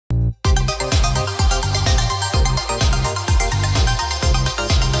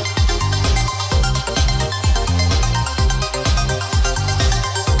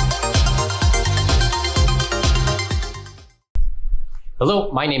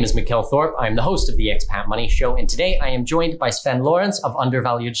Hello, my name is Mikkel Thorpe. I'm the host of the Expat Money Show, and today I am joined by Swen Lorenz of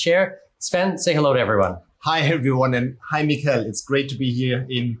Undervalued Share. Sven, say hello to everyone. Hi, everyone, and hi, Mikkel. It's great to be here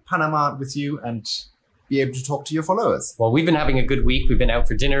in Panama with you and be able to talk to your followers. Well, we've been having a good week. We've been out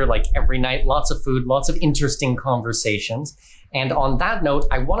for dinner like every night, lots of food, lots of interesting conversations. And on that note,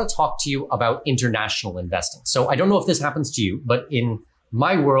 I want to talk to you about international investing. So I don't know if this happens to you, but in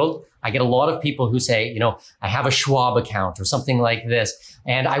my world, I get a lot of people who say, I have a Schwab account or something like this,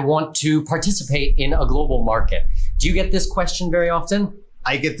 and I want to participate in a global market. Do you get this question very often?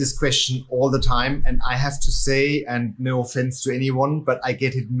 I get this question all the time, and I have to say, and no offense to anyone, but I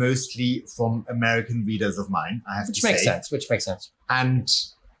get it mostly from American readers of mine, I have to say. Which makes sense. And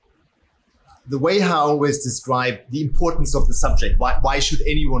the way how I always describe the importance of the subject, why should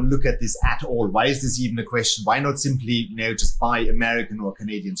anyone look at this at all? Why is this even a question? Why not simply, just buy American or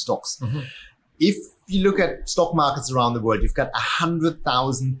Canadian stocks? Mm-hmm. If you look at stock markets around the world, you've got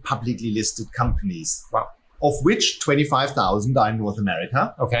 100,000 publicly listed companies. Wow. Of which 25,000 are in North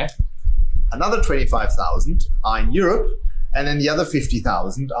America. Okay. Another 25,000 are in Europe. And then the other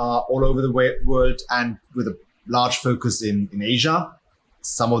 50,000 are all over the world and with a large focus in Asia,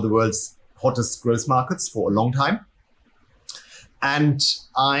 some of the world's hottest growth markets for a long time. And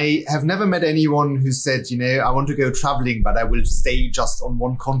I have never met anyone who said, I want to go traveling, but I will stay just on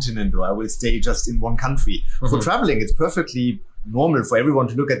one continent or I will stay just in one country. Mm-hmm. For traveling, it's perfectly normal for everyone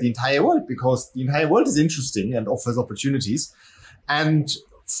to look at the entire world because the entire world is interesting and offers opportunities. And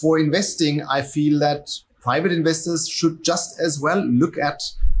for investing, I feel that private investors should just as well look at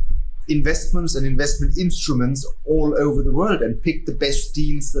investments and investment instruments all over the world and pick the best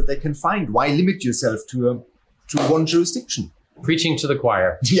deals that they can find. Why limit yourself to one jurisdiction? Preaching to the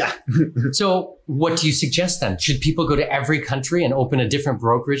choir. Yeah. So what do you suggest then? Should people go to every country and open a different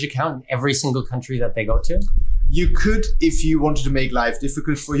brokerage account in every single country that they go to? You could, if you wanted to make life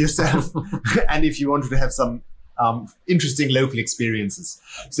difficult for yourself and if you wanted to have some interesting local experiences.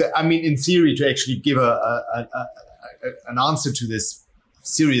 So, in theory, to actually give an answer to this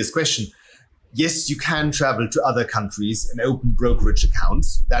serious question, yes, you can travel to other countries and open brokerage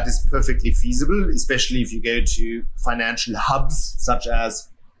accounts. That is perfectly feasible, especially if you go to financial hubs such as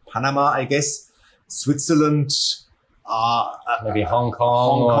Panama, I guess, Switzerland, maybe Hong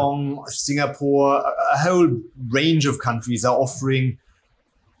Kong, Singapore. A whole range of countries are offering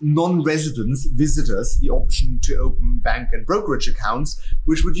non-residents, visitors, the option to open bank and brokerage accounts,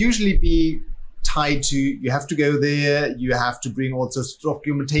 which would usually be tied to, you have to go there, you have to bring all sorts of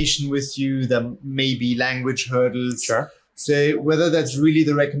documentation with you, there may be language hurdles. Sure. So whether that's really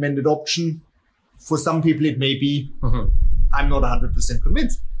the recommended option, for some people it may be. Mm-hmm. I'm not 100%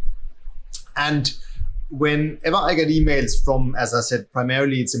 convinced. And whenever I get emails from, as I said,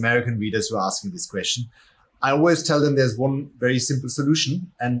 primarily it's American readers who are asking this question, I always tell them there's one very simple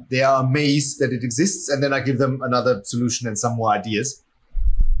solution and they are amazed that it exists. And then I give them another solution and some more ideas.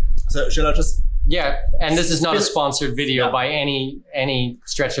 So shall I just... Yeah, and this is not a sponsored video by any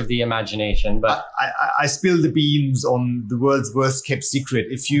stretch of the imagination, but I spill the beans on the world's worst kept secret.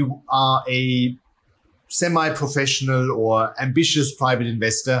 If you are a semi-professional or ambitious private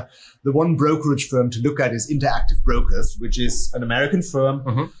investor, the one brokerage firm to look at is Interactive Brokers, which is an American firm.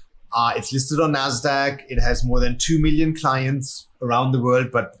 Mm-hmm. It's listed on NASDAQ. It has more than 2 million clients around the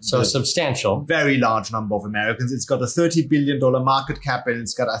world, but so substantial, very large number of Americans. It's got a $30 billion market cap and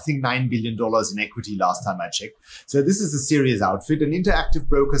it's got, I think, $9 billion in equity last time I checked. So this is a serious outfit, and Interactive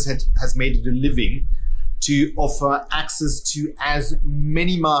Brokers has made it a living to offer access to as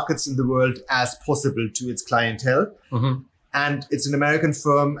many markets in the world as possible to its clientele. Mm-hmm. And it's an American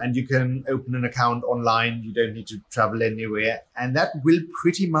firm and you can open an account online. You don't need to travel anywhere. And that will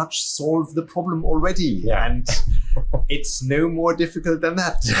pretty much solve the problem already. Yeah. And it's no more difficult than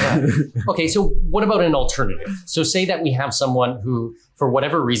that. Yeah. Okay, so what about an alternative? So say that we have someone who, for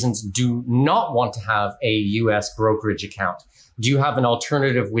whatever reasons, do not want to have a US brokerage account. Do you have an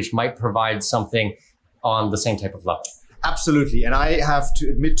alternative which might provide something on the same type of level? Absolutely. And I have to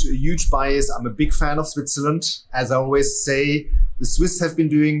admit to a huge bias. I'm a big fan of Switzerland. As I always say, the Swiss have been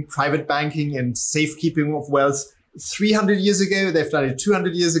doing private banking and safekeeping of wealth 300 years ago. They've done it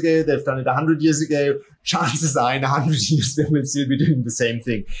 200 years ago. They've done it 100 years ago. Chances are in 100 years, they will still be doing the same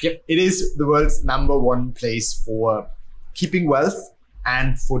thing. Yep. It is the world's #1 place for keeping wealth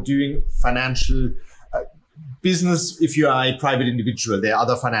and for doing financial business. If you are a private individual, there are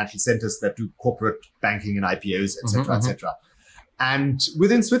other financial centers that do corporate banking and IPOs, etc., etc. And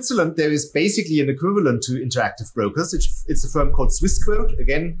within Switzerland, there is basically an equivalent to Interactive Brokers. It's a firm called Swissquote.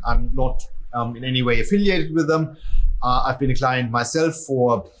 Again, I'm not in any way affiliated with them. I've been a client myself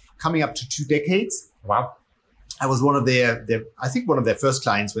for coming up to 2 decades. Wow. I was one of I think one of their first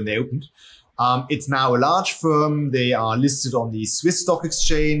clients when they opened. It's now a large firm. They are listed on the Swiss stock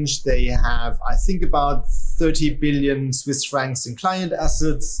exchange. They have, I think, about 30 billion Swiss francs in client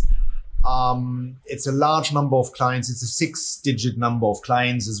assets. It's a large number of clients. It's a 6-digit number of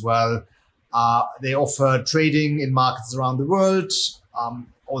clients as well. They offer trading in markets around the world.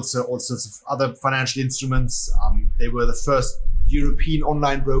 Also all sorts of other financial instruments. They were the first European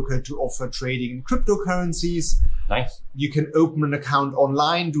online broker to offer trading in cryptocurrencies. Nice. You can open an account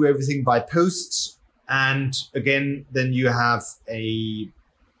online, do everything by post. And again, then you have a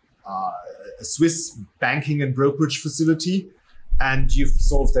Swiss banking and brokerage facility. And you've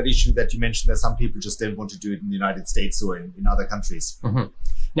solved that issue that you mentioned that some people just don't want to do it in the United States or in other countries. Mm-hmm.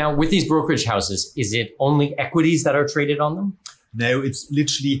 Now, with these brokerage houses, is it only equities that are traded on them? No, it's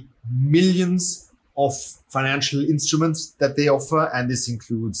literally millions of financial instruments that they offer. And this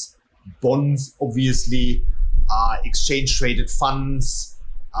includes bonds, obviously, exchange traded funds,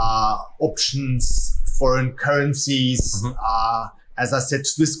 options, foreign currencies. Mm-hmm. As I said,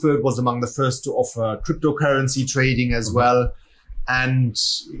 Swissquote was among the first to offer cryptocurrency trading as well. And,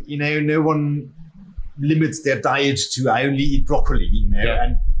 no one limits their diet to I only eat broccoli, Yeah.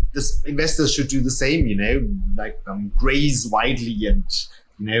 And investors should do the same, like graze widely and,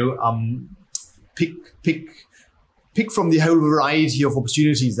 pick from the whole variety of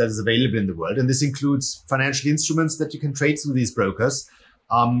opportunities that is available in the world. And this includes financial instruments that you can trade through these brokers.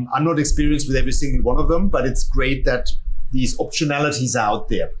 I'm not experienced with every single one of them, but it's great that these optionalities are out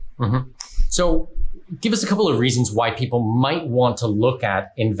there. Mm-hmm. So give us a couple of reasons why people might want to look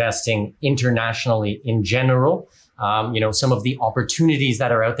at investing internationally in general. Some of the opportunities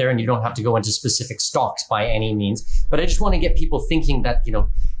that are out there, and you don't have to go into specific stocks by any means. But I just want to get people thinking that,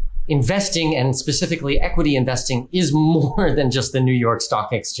 investing and specifically equity investing is more than just the New York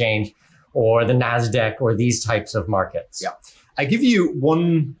Stock Exchange or the NASDAQ or these types of markets. Yeah. I give you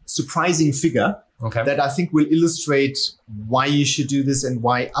one surprising figure that I think will illustrate why you should do this and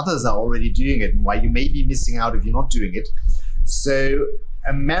why others are already doing it and why you may be missing out if you're not doing it. So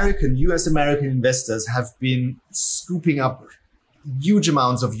US American investors have been scooping up huge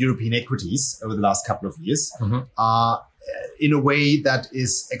amounts of European equities over the last couple of years. Mm-hmm. In a way that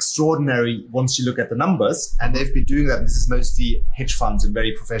is extraordinary once you look at the numbers. And they've been doing that. And this is mostly hedge funds and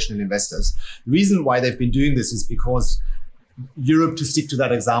very professional investors. The reason why they've been doing this is because Europe, to stick to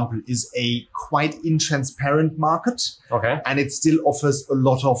that example, is a quite intransparent market. Okay. And it still offers a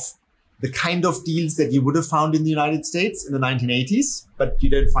lot of the kind of deals that you would have found in the United States in the 1980s, but you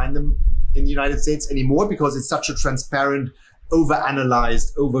don't find them in the United States anymore because it's such a transparent,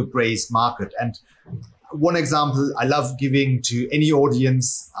 over-analyzed, over-grazed market. And one example I love giving to any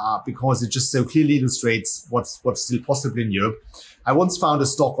audience because it just so clearly illustrates what's still possible in Europe. I once found a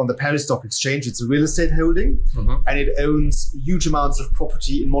stock on the Paris Stock Exchange. It's a real estate holding, mm-hmm. and it owns huge amounts of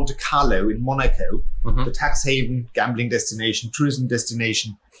property in Monte Carlo in Monaco, mm-hmm. the tax haven, gambling destination, tourism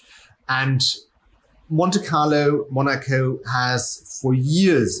destination. And Monte Carlo, Monaco has for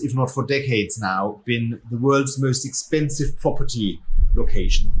years, if not for decades now, been the world's most expensive property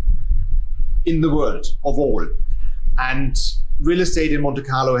location in the world of all. And real estate in Monte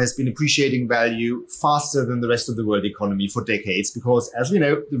Carlo has been appreciating value faster than the rest of the world economy for decades because, as we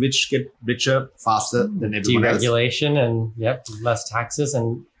know, the rich get richer faster than everyone else. Deregulation and less taxes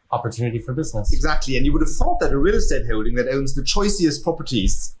and opportunity for business. Exactly. And you would have thought that a real estate holding that owns the choicest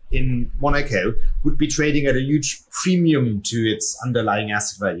properties in Monaco would be trading at a huge premium to its underlying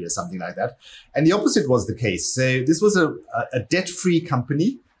asset value or something like that. And the opposite was the case. So this was a debt-free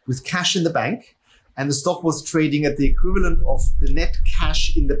company with cash in the bank. And the stock was trading at the equivalent of the net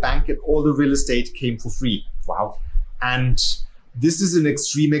cash in the bank, and all the real estate came for free. Wow. And this is an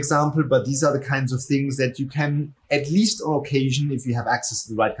extreme example, but these are the kinds of things that you can, at least on occasion, if you have access to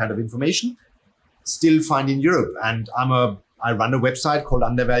the right kind of information, still find in Europe. And I run a website called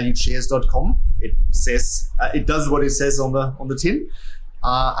undervaluedshares.com. It says, it does what it says on the tin.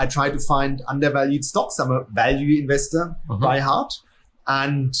 I try to find undervalued stocks. I'm a value investor by heart.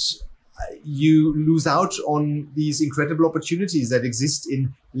 And you lose out on these incredible opportunities that exist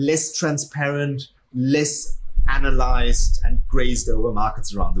in less transparent, less analyzed and grazed over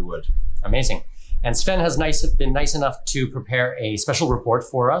markets around the world. Amazing. And Sven has been nice enough to prepare a special report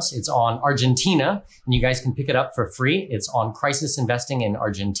for us. It's on Argentina, and you guys can pick it up for free. It's on crisis investing in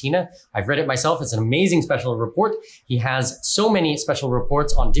Argentina. I've read it myself. It's an amazing special report. He has so many special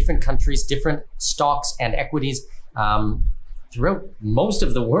reports on different countries, different stocks and equities throughout most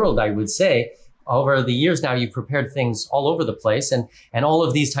of the world, I would say. over the years now, you've prepared things all over the place, and all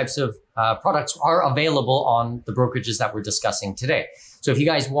of these types of products are available on the brokerages that we're discussing today. So if you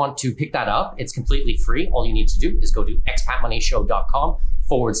guys want to pick that up, it's completely free. All you need to do is go to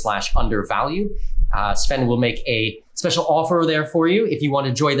expatmoneyshow.com/undervalue. Sven will make a special offer there for you. If you want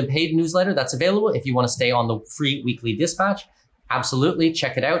to join the paid newsletter, that's available. If you want to stay on the free weekly dispatch, absolutely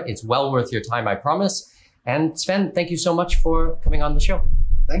check it out. It's well worth your time, I promise. And Sven, thank you so much for coming on the show.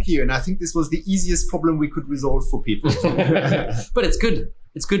 Thank you. And I think this was the easiest problem we could resolve for people. But it's good.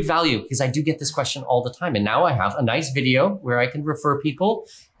 It's good value because I do get this question all the time. And now I have a nice video where I can refer people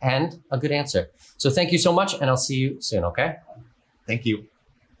and a good answer. So thank you so much. And I'll see you soon. Okay. Thank you.